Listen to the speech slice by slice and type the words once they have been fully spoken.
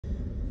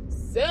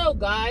So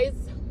guys,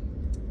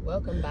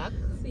 welcome back.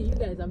 See you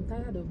guys, I'm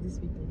tired of these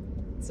people.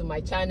 To my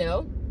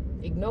channel.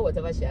 Ignore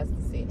whatever she has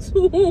to say.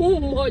 Too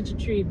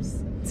much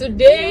trips.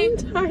 Today I'm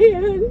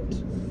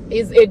tired.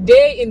 is a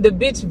day in the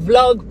beach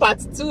vlog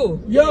part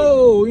 2.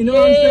 Yo, you know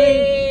what I'm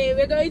saying?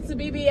 We're going to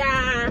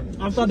BBR.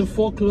 After the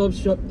 4 clubs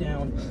shut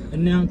down,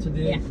 and now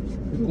today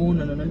we're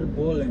going on another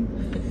bowling.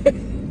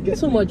 Get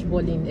so much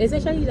bowling,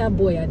 especially that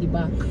boy at the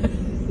back.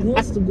 He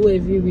wants to go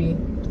everywhere.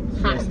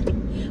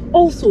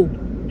 Also,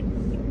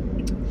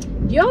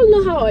 do y'all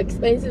know how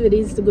expensive it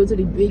is to go to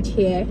the beach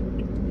here?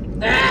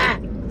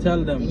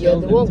 Tell them. You're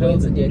the one going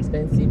to the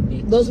expensive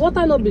beach. Does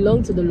water not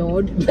belong to the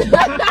Lord?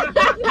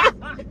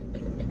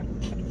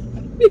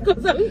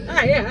 Because I'm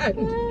tired.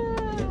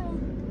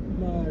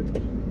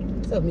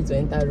 Tell me to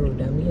enter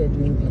road. I'm here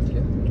doing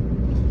video.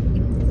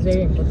 It's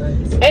very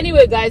important.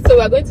 Anyway, guys, so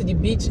we're going to the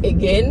beach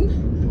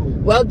again.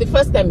 Well, the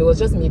first time it was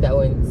just me that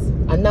went,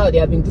 and now they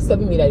have been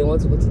disturbing me that they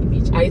want to go to the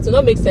beach. And it will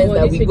not make sense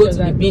that we go to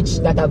the beach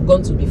that I've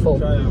gone to before.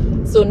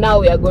 So now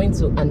we are going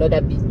to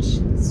another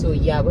beach. So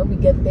yeah, when we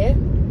get there,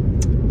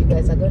 you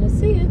guys are gonna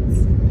see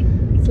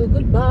it. So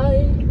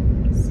goodbye.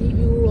 See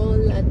you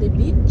all at the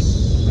beach.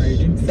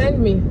 Send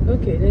me.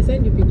 Okay, they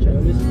send you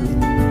pictures.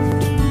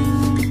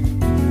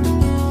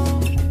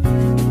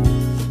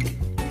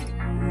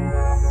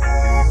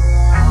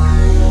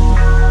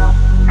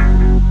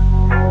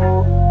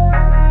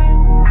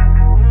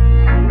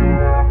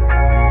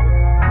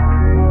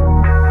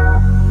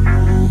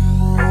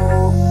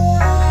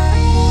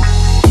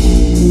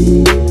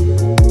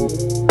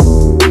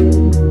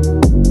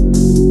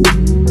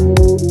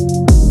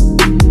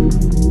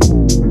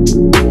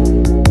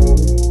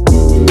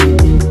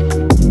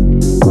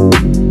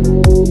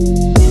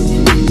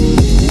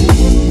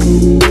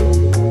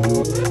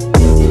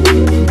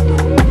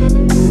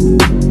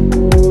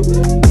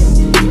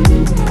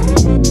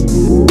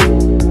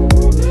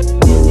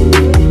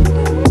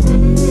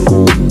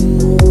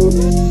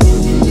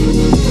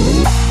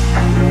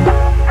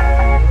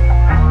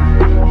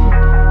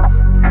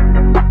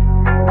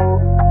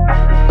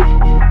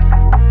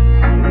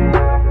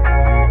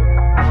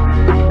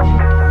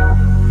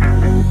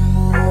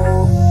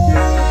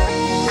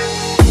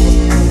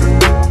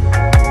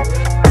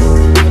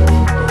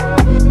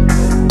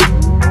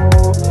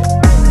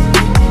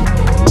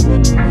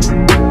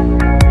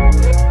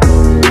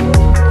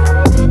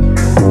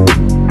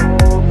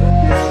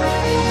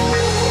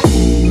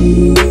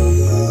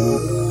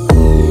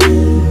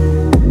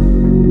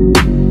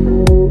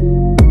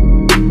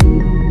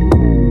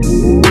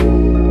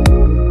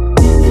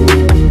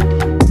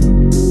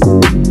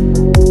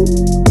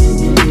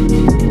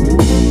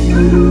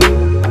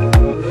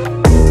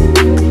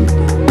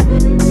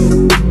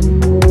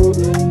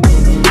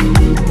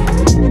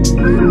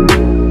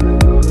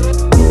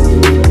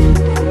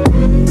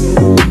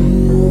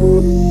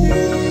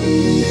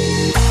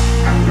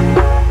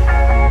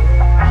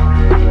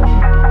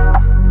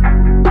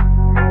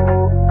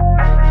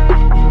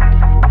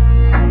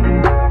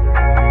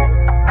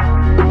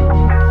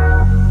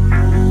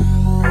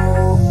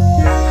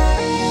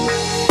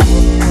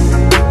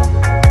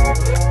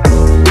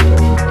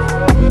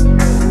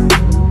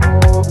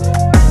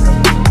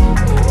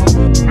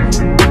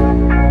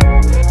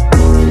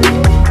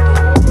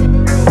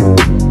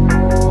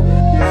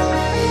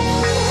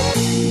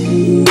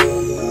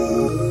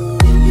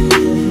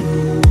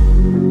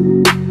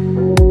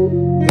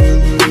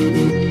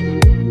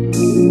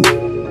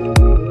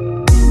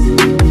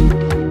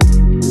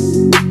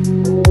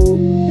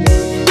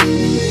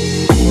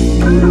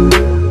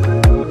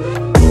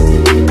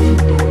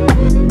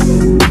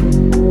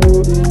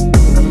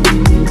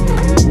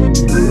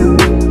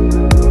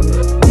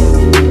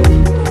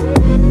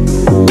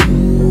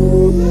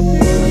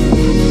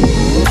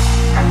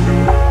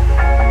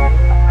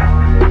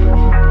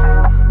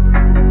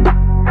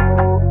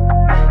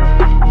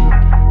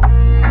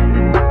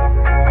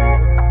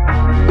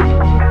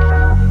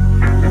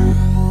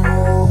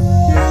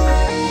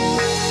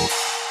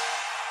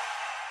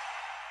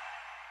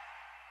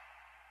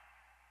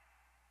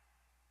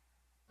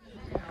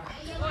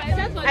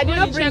 I did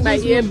not bring my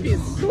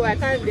earpiece, so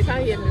they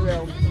can't hear me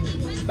well.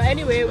 But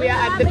anyway, we are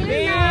at the beach.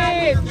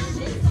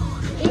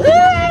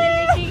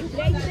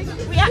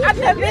 We are at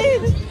the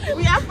beach.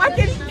 We are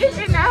fucking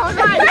sleeping now.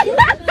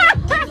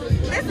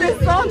 This is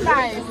so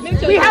nice.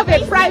 We have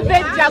a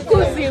private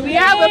jacuzzi. We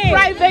have a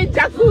private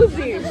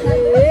jacuzzi.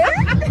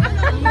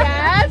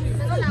 Yes.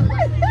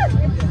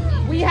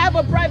 We have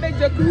a private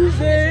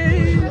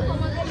jacuzzi.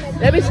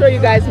 Let me show you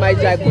guys my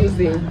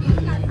jacuzzi.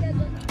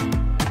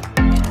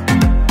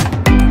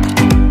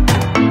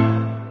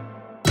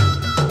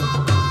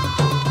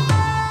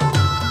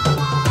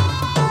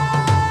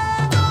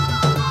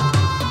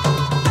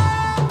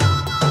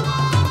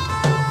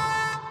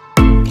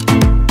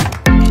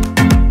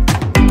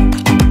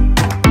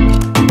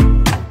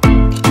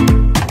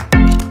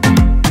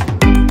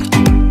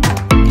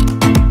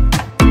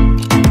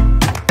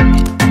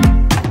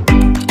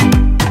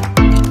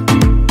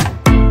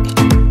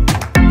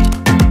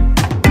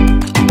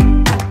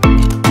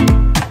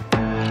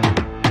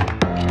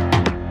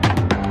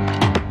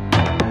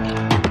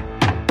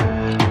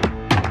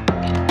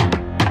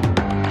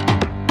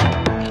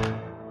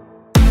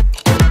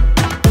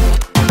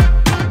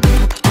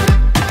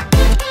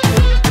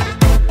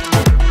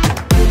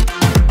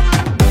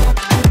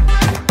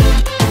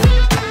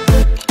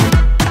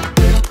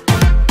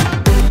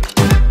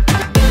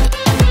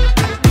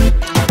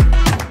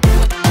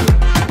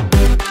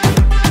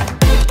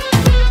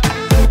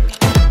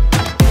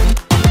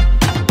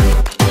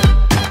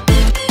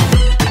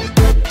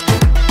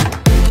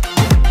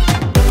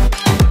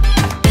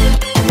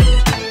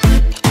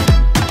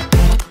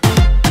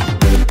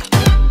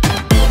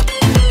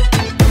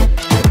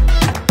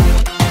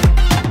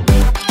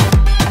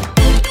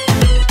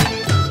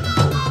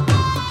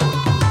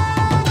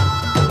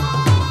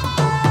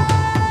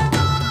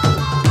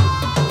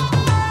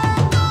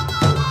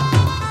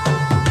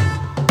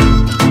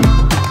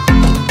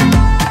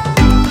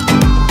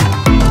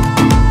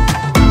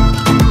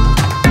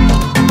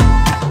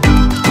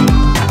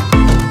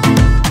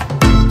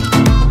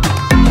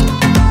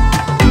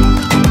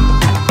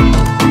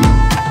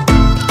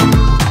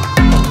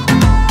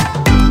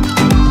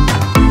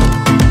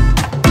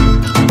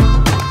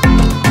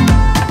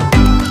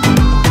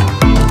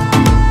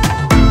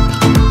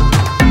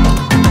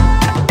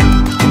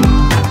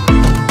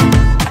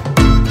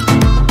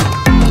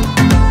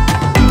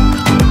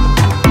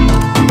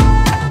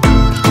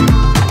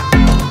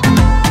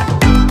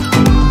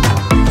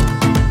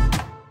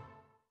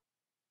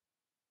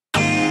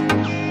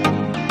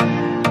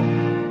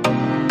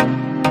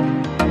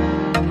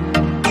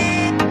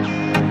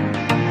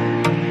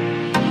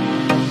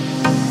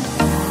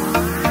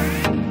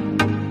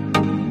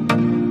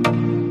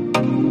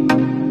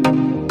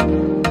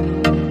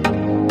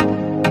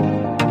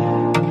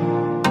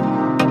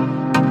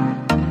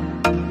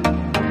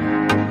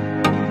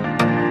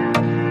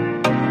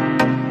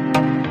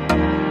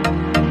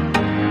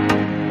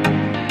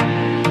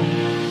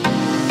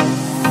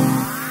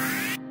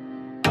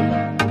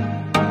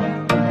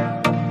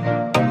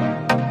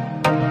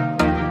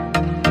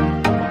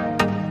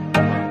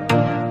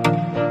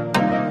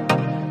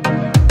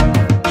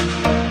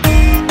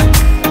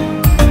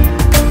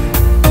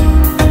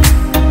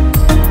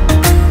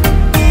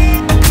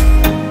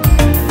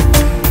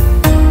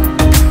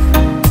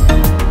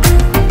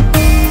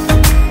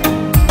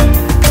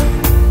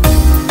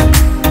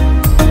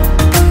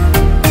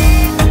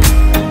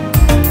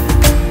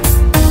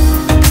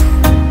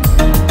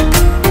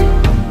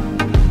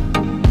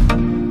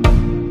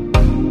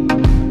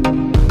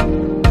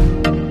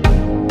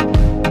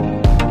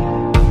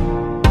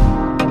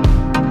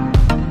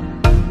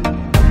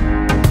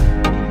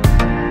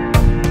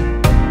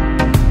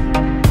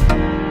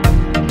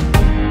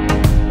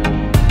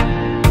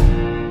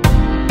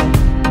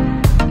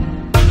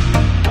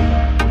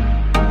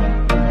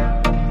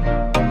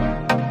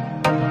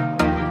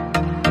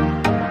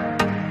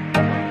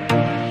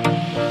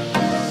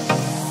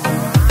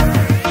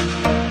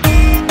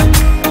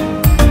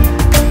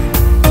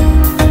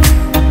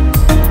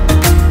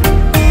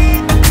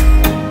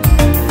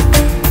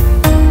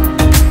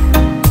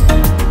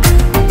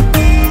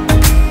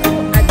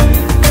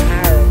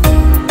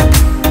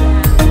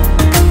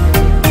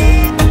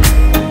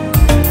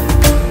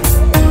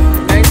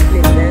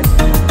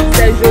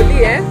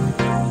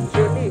 yeah?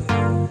 Jolie.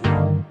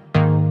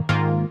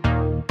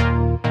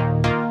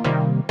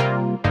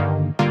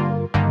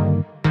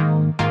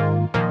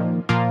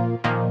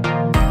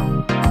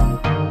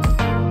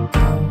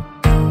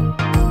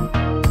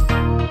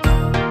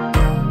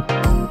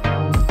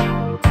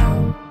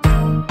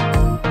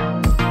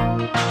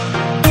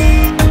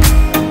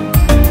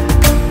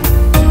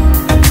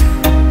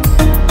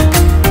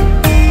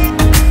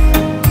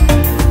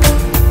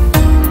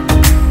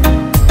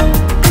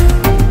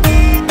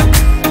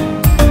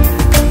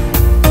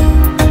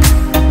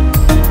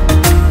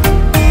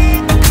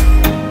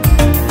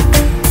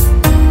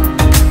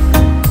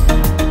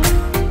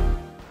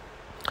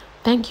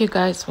 Thank you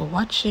guys for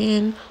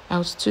watching. I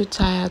was too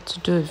tired to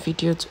do a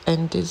video to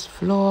end this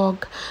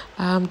vlog.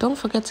 Don't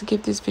forget to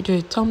give this video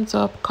a thumbs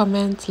up,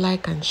 comment,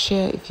 like and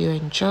share if you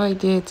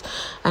enjoyed it,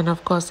 and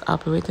of course I'll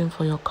be waiting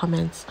for your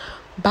comments.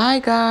 Bye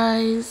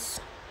guys.